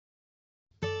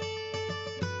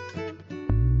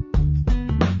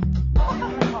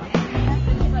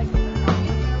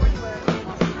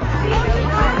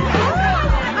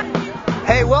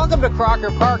welcome to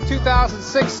Crocker Park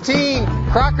 2016.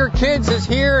 Crocker Kids is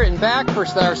here and back for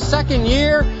their second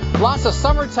year. Lots of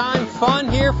summertime fun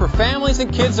here for families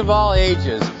and kids of all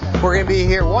ages. We're going to be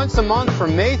here once a month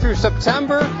from May through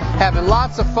September, having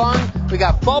lots of fun. We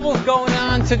got bubbles going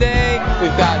on today.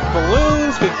 We've got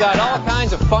balloons. We've got all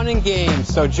kinds of fun and games.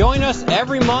 So join us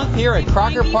every month here at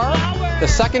Crocker Park, the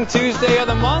second Tuesday of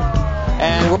the month.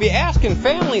 And we'll be asking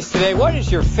families today, what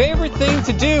is your favorite thing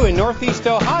to do in Northeast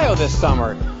Ohio this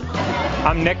summer?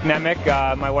 I'm Nick Nemick.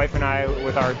 My wife and I,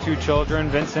 with our two children,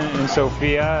 Vincent and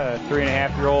Sophia, a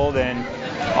 3.5-year-old and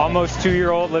almost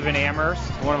 2-year-old, live in Amherst.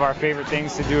 One of our favorite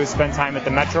things to do is spend time at the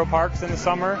metro parks in the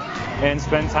summer and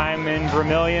spend time in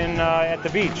Vermilion at the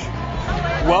beach.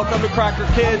 Welcome to Crocker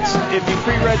Kids. If you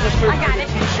pre-registered for the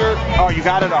t-shirt, oh, you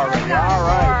got it already. All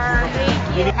right.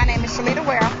 My name is Shalita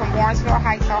Ware. I'm from Warrensville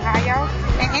Heights, Ohio.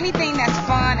 And anything that's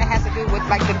fun that has to do with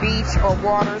like the beach or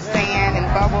water, sand, and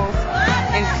bubbles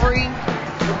and free,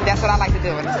 that's what I like to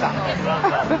do in the summer.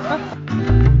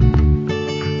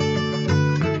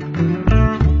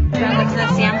 Do you want to go to the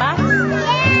sandbox?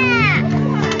 Yeah!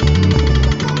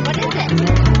 What is it?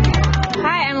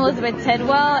 Hi, I'm Elizabeth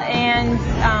Tidwell and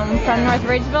from North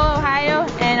Ridgeville, Ohio.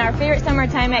 And our favorite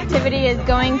summertime activity is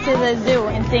going to the zoo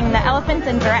and seeing the elephants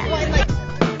and giraffes.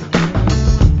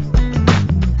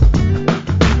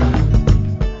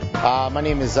 My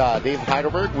name is David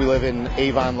Heidelberg. We live in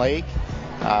Avon Lake.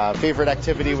 Favorite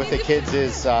activity with the kids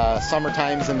is summer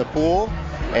times in the pool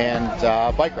and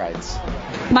bike rides.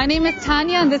 My name is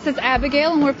Tanya and this is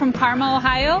Abigail and we're from Parma,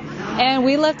 Ohio. And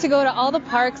we love to go to all the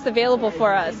parks available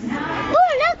for us. Ooh,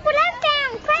 look what I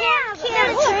found! Crabs!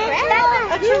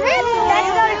 A giraffe!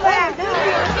 Let's go to crabs!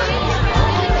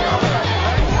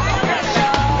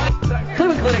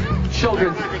 Cleveland Clinic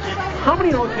Children's. How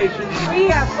many locations? We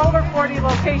have over 40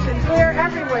 locations. We're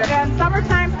everywhere. And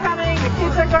summertime's coming. The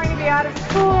kids are going to be out of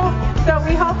school. So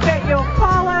we hope that you'll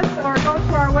call us or go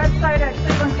to our website at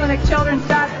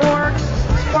clevelandclinicchildren.org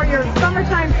for your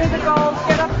summertime physicals.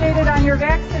 Get updated on your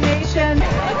vaccination.